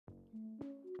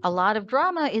A lot of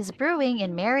drama is brewing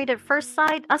in Married at First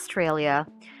Sight, Australia.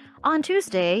 On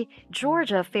Tuesday,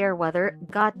 Georgia Fairweather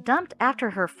got dumped after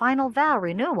her final vow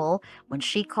renewal when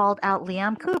she called out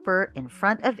Liam Cooper in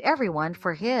front of everyone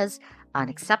for his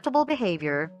unacceptable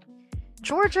behavior.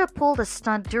 Georgia pulled a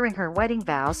stunt during her wedding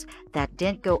vows that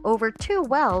didn't go over too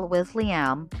well with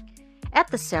Liam. At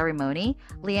the ceremony,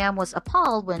 Liam was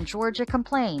appalled when Georgia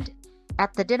complained.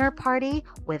 At the dinner party,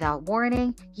 without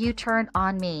warning, you turned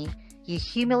on me. You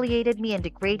humiliated me and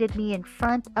degraded me in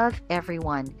front of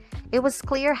everyone. It was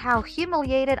clear how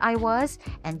humiliated I was,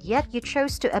 and yet you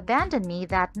chose to abandon me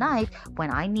that night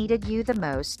when I needed you the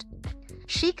most.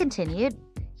 She continued,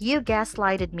 you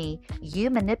gaslighted me,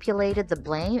 you manipulated the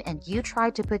blame, and you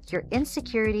tried to put your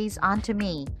insecurities onto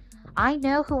me. I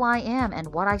know who I am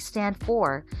and what I stand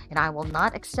for, and I will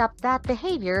not accept that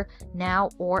behavior now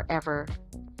or ever.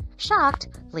 Shocked,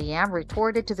 Liam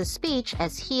retorted to the speech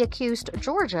as he accused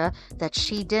Georgia that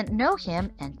she didn't know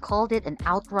him and called it an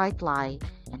outright lie,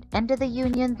 and ended the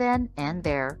union then and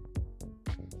there.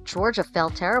 Georgia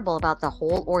felt terrible about the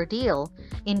whole ordeal.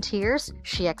 In tears,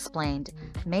 she explained,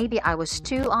 maybe I was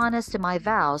too honest in my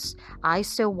vows. I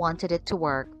so wanted it to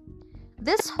work.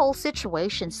 This whole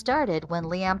situation started when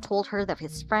Liam told her that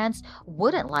his friends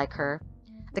wouldn't like her.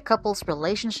 The couple's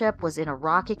relationship was in a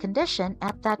rocky condition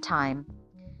at that time.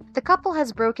 The couple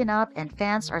has broken up and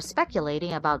fans are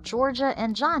speculating about Georgia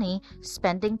and Johnny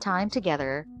spending time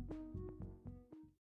together.